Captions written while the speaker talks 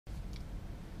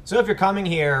So if you're coming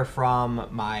here from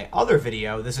my other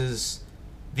video, this is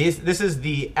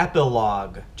the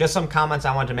epilogue. Just some comments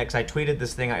I wanted to make because I tweeted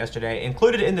this thing out yesterday,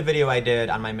 included in the video I did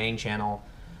on my main channel.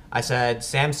 I said,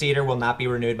 Sam Seder will not be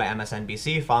renewed by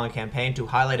MSNBC following a campaign to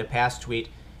highlight a past tweet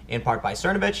in part by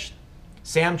Cernovich.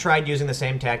 Sam tried using the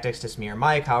same tactics to smear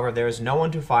Mike, however, there is no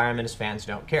one to fire him and his fans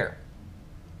don't care.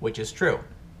 Which is true.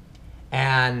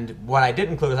 And what I did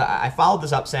include is I followed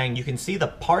this up saying you can see the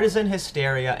partisan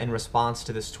hysteria in response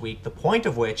to this tweet, the point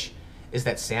of which is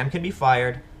that Sam can be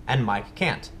fired and Mike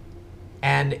can't.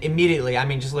 And immediately, I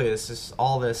mean, just look at this, just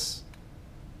all this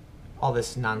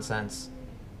nonsense.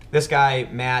 This guy,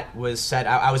 Matt, said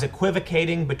I was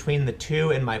equivocating between the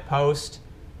two in my post,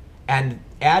 and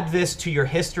add this to your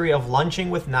history of lunching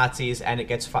with Nazis and it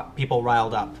gets people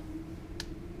riled up.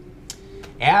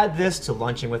 Add this to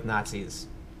lunching with Nazis.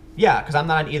 Yeah, because I'm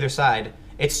not on either side.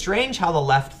 It's strange how the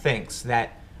left thinks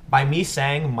that by me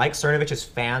saying Mike Cernovich's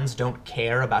fans don't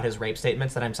care about his rape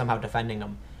statements that I'm somehow defending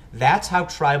him. That's how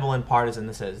tribal and partisan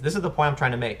this is. This is the point I'm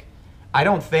trying to make. I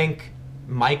don't think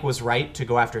Mike was right to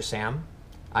go after Sam.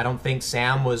 I don't think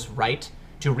Sam was right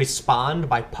to respond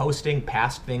by posting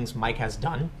past things Mike has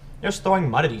done. They're just throwing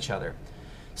mud at each other.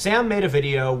 Sam made a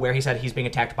video where he said he's being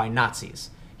attacked by Nazis.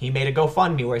 He made a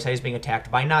GoFundMe where he said he's being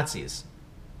attacked by Nazis.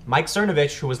 Mike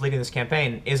Cernovich, who was leading this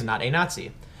campaign, is not a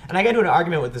Nazi. And I got into an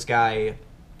argument with this guy,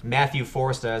 Matthew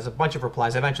Forster, as a bunch of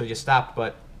replies. I eventually just stopped,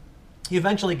 but he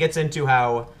eventually gets into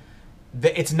how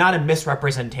it's not a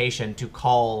misrepresentation to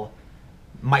call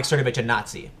Mike Cernovich a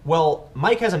Nazi. Well,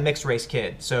 Mike has a mixed-race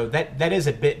kid, so that is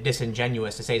a bit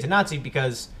disingenuous to say he's a Nazi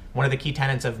because one of the key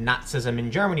tenets of Nazism in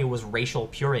Germany was racial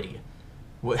purity.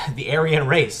 The Aryan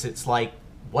race, it's like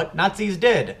what Nazis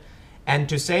did. And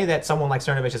to say that someone like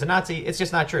Cernovich is a Nazi, it's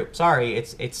just not true. Sorry,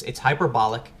 it's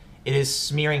hyperbolic. It is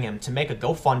smearing him. To make a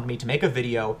GoFundMe, to make a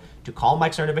video, to call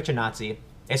Mike Cernovich a Nazi,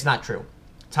 it's not true.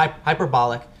 It's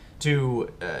hyperbolic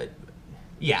to,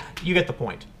 yeah, you get the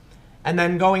point. And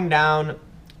then going down,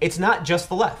 it's not just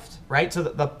the left, right? So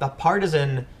the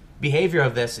partisan behavior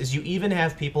of this is you even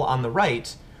have people on the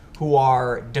right who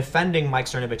are defending Mike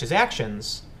Cernovich's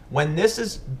actions. When this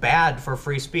is bad for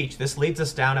free speech, this leads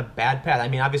us down a bad path. I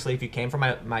mean, obviously, if you came from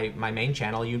my main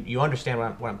channel, you understand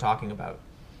what I'm talking about.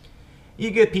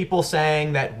 You get people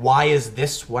saying that, why is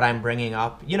this what I'm bringing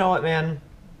up? You know what, man?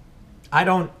 I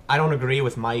don't agree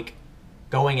with Mike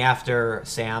going after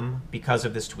Sam because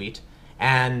of this tweet.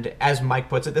 And as Mike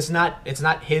puts it, it's not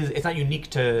unique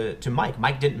to Mike.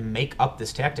 Mike didn't make up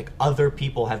this tactic. Other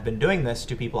people have been doing this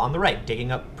to people on the right, digging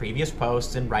up previous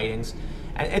posts and writings.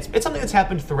 And it's something that's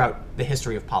happened throughout the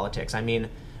history of politics. I mean,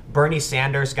 Bernie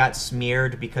Sanders got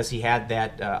smeared because he had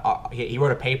that, he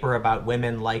wrote a paper about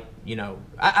women like, you know,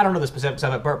 I don't know the specifics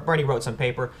of it, but Bernie wrote some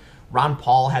paper. Ron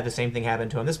Paul had the same thing happen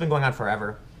to him. This has been going on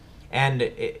forever. And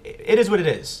it is what it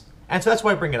is. And so that's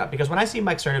why I bring it up, because when I see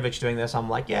Mike Cernovich doing this, I'm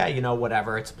like, yeah, you know,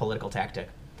 whatever, it's a political tactic.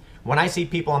 When I see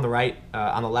people on the right,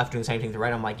 on the left doing the same thing to the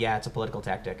right, I'm like, yeah, it's a political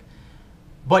tactic.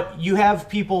 But you have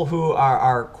people who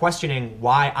are questioning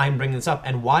why I'm bringing this up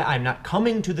and why I'm not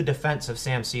coming to the defense of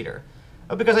Sam Seder.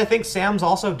 Because I think Sam's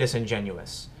also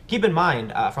disingenuous. Keep in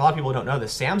mind, for a lot of people who don't know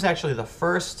this, Sam's actually the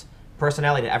first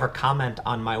personality to ever comment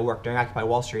on my work during Occupy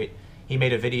Wall Street. He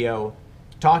made a video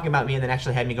talking about me and then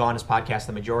actually had me go on his podcast,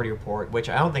 The Majority Report, which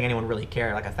I don't think anyone really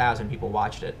cared. Like 1,000 people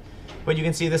watched it. But you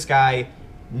can see this guy,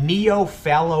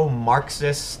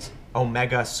 neo-phallo-Marxist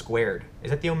Omega squared. Is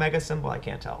that the Omega symbol? I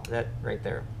can't tell. That right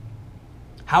there.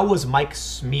 How was Mike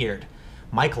smeared?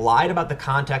 Mike lied about the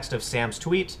context of Sam's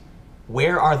tweet.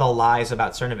 Where are the lies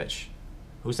about Cernovich?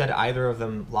 Who said either of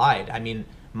them lied? I mean,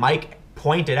 Mike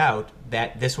pointed out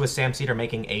that this was Sam Seder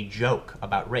making a joke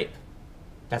about rape.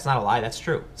 That's not a lie, that's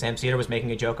true. Sam Seder was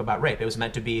making a joke about rape. It was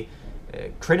meant to be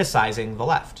criticizing the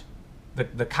left.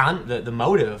 The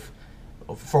motive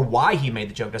for why he made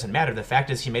the joke doesn't matter. The fact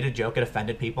is he made a joke, it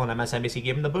offended people, and MSNBC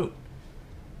gave him the boot.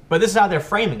 But this is how they're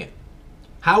framing it.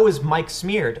 How is Mike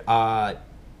smeared?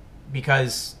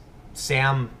 Because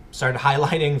Sam started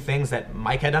highlighting things that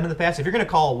Mike had done in the past. If you're going to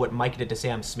call what Mike did to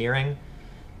Sam smearing,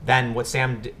 then what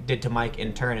Sam did to Mike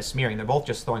in turn is smearing. They're both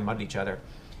just throwing mud at each other.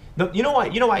 You know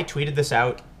what? You know why I tweeted this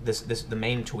out? The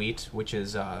main tweet, which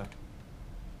is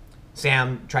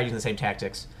Sam tried using the same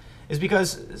tactics, is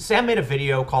because Sam made a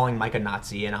video calling Mike a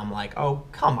Nazi, and I'm like, oh,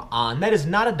 come on. That is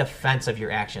not a defense of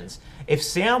your actions. If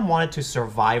Sam wanted to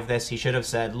survive this, he should have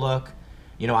said, look,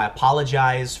 you know, I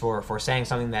apologize for saying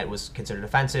something that was considered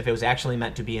offensive. It was actually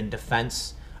meant to be in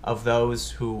defense of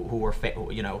those who were,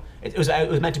 you know, it was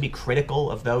meant to be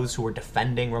critical of those who were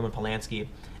defending Roman Polanski,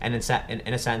 and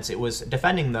in a sense, it was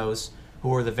defending those who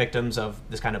were the victims of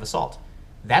this kind of assault.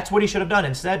 That's what he should have done.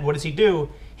 Instead, what does he do?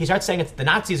 He starts saying it's the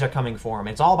Nazis are coming for him.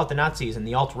 It's all about the Nazis and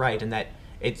the alt-right, and that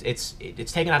it's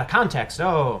taken out of context.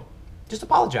 Oh, just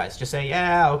apologize. Just say,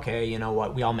 yeah, okay, you know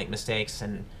what? We all make mistakes.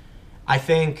 And I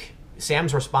think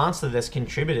Sam's response to this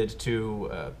contributed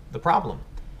to the problem.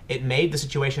 It made the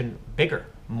situation bigger.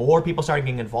 More people started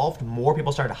getting involved. More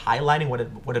people started highlighting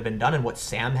what had been done and what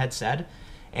Sam had said.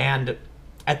 And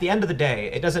at the end of the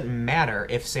day, it doesn't matter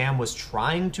if Sam was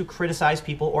trying to criticize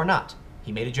people or not.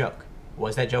 He made a joke.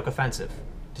 Was that joke offensive?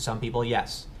 To some people,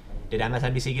 yes. Did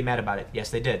MSNBC get mad about it?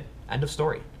 Yes, they did. End of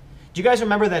story. Do you guys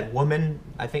remember that woman,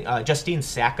 I think, Justine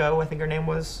Sacco, I think her name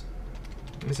was?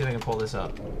 Let me see if I can pull this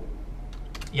up.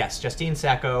 Yes, Justine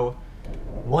Sacco.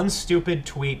 One stupid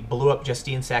tweet blew up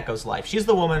Justine Sacco's life. She's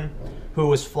the woman who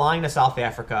was flying to South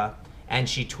Africa, and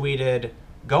she tweeted,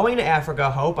 "Going to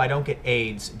Africa, hope I don't get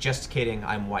AIDS. Just kidding,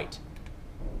 I'm white."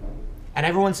 And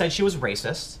everyone said she was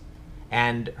racist,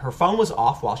 and her phone was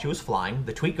off while she was flying.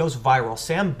 The tweet goes viral.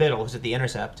 Sam Biddle, who's at The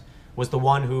Intercept, was the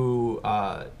one who,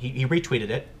 he retweeted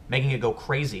it, making it go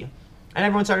crazy. And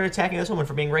everyone started attacking this woman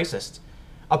for being racist.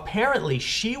 Apparently,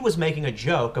 she was making a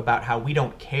joke about how we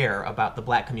don't care about the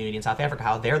black community in South Africa,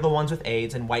 how they're the ones with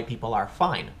AIDS and white people are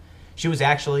fine. She was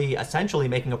actually essentially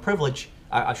making she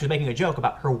was making a joke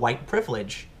about her white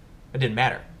privilege. It didn't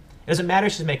matter. It doesn't matter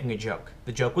if she's making a joke.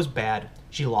 The joke was bad.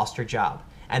 She lost her job.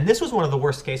 And this was one of the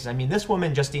worst cases. I mean, this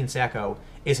woman, Justine Sacco,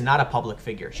 is not a public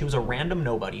figure. She was a random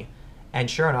nobody. And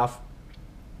sure enough,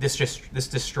 this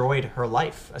destroyed her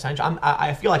life, essentially.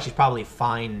 I feel like she's probably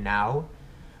fine now,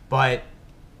 but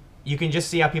you can just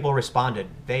see how people responded.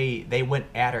 They went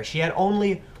at her. She had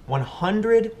only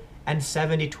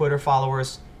 170 Twitter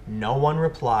followers. No one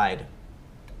replied.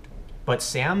 But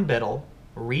Sam Biddle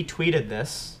retweeted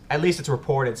this. At least it's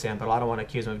reported Sam Biddle. I don't want to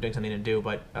accuse him of doing something to do,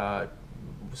 but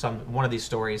one of these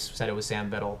stories said it was Sam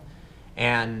Biddle.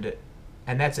 And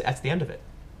that's the end of it.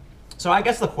 So I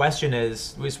guess the question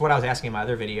is what I was asking in my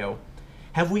other video.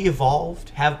 Have we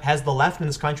evolved? Has the left in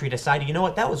this country decided, you know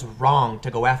what, that was wrong to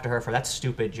go after her for that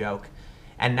stupid joke,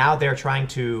 and now they're trying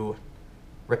to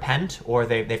repent, or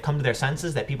they've come to their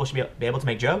senses that people should be able to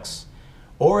make jokes?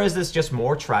 Or is this just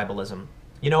more tribalism?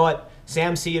 You know what?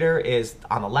 Sam Seder is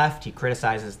on the left. He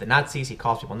criticizes the Nazis. He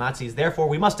calls people Nazis. Therefore,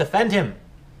 we must defend him.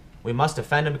 We must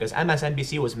defend him because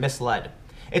MSNBC was misled.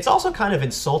 It's also kind of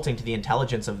insulting to the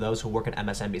intelligence of those who work at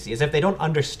MSNBC, as if they don't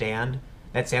understand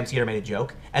that Sam Seder made a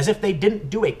joke, as if they didn't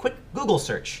do a quick Google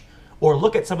search or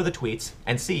look at some of the tweets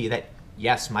and see that,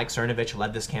 yes, Mike Cernovich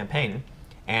led this campaign,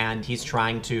 and he's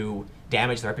trying to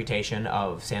damage the reputation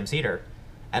of Sam Seder.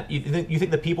 You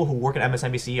think the people who work at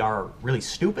MSNBC are really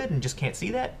stupid and just can't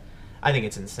see that? I think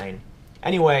it's insane.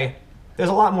 Anyway, there's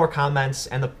a lot more comments,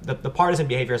 and the partisan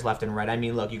behavior is left and right. I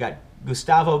mean, look, you got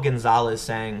Gustavo Gonzalez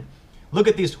saying, look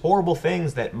at these horrible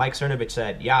things that Mike Cernovich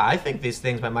said. Yeah, I think these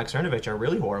things by Mike Cernovich are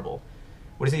really horrible.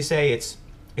 What does he say? It's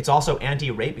also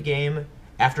anti-rape game.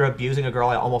 After abusing a girl,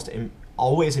 I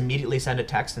always immediately send a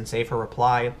text and say for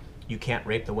reply, you can't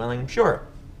rape the willing. Sure,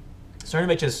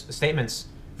 Cernovich's statement's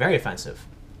very offensive.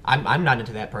 I'm not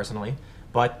into that personally,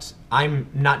 but I'm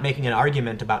not making an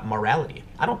argument about morality.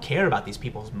 I don't care about these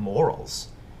people's morals.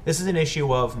 This is an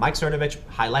issue of Mike Cernovich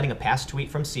highlighting a past tweet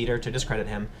from Seder to discredit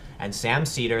him, and Sam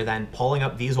Seder then pulling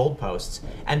up these old posts,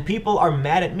 and people are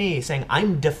mad at me saying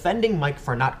I'm defending Mike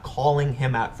for not calling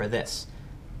him out for this.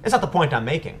 That's not the point I'm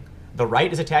making. The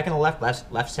right is attacking the left,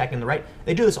 left's attacking the right.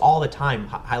 They do this all the time,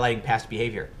 highlighting past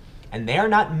behavior. And they're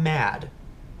not mad.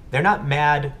 They're not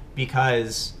mad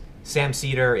because Sam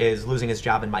Seder is losing his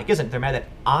job and Mike isn't. They're mad that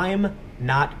I'm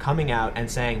not coming out and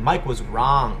saying Mike was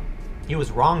wrong. He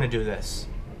was wrong to do this.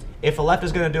 If the left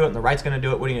is going to do it and the right's going to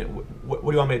do it, what do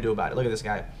you want me to do about it? Look at this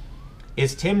guy.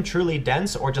 Is Tim truly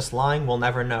dense or just lying? We'll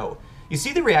never know. You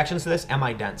see the reactions to this? Am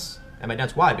I dense? Am I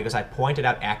dense? Why? Because I pointed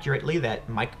out accurately that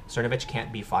Mike Cernovich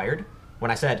can't be fired.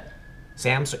 When I said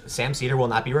Sam Seder will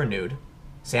not be renewed.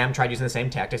 Sam tried using the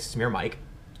same tactics to smear Mike.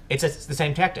 It's the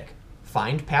same tactic.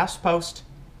 Find past posts,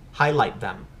 highlight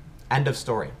them. End of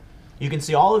story. You can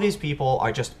see all of these people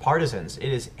are just partisans. It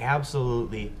is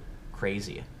absolutely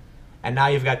crazy. And now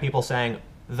you've got people saying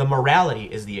the morality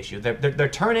is the issue. They're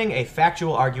turning a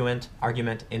factual argument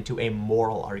into a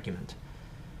moral argument.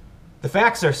 The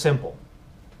facts are simple.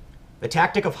 The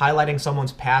tactic of highlighting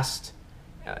someone's past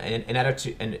in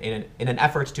an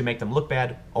effort to make them look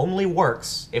bad only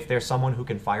works if there's someone who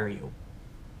can fire you.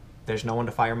 There's no one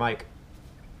to fire Mike.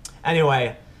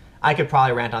 Anyway, I could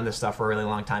probably rant on this stuff for a really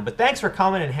long time, but thanks for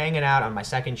coming and hanging out on my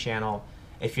second channel.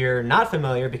 If you're not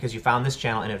familiar because you found this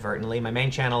channel inadvertently, my main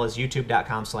channel is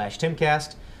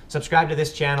youtube.com/timcast. Subscribe to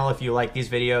this channel if you like these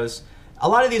videos. a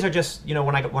lot of these are just, you know,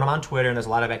 when I'm on Twitter and there's a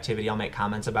lot of activity, I'll make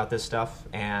comments about this stuff,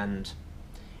 and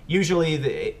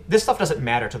usually this stuff doesn't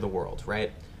matter to the world,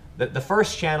 right? The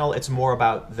first channel, it's more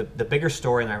about the bigger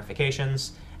story and the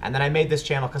ramifications, and then I made this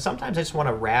channel because sometimes I just want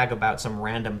to rag about some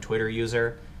random Twitter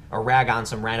user, or rag on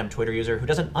some random Twitter user who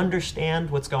doesn't understand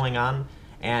what's going on,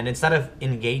 and instead of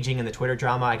engaging in the Twitter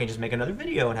drama, I can just make another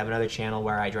video and have another channel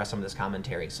where I address some of this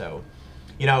commentary. So,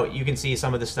 you know, you can see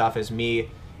some of this stuff is me.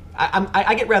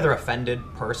 I get rather offended,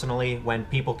 personally, when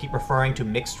people keep referring to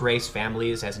mixed-race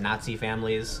families as Nazi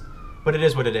families, but it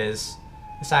is what it is.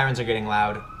 The sirens are getting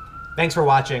loud. Thanks for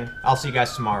watching. I'll see you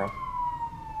guys tomorrow.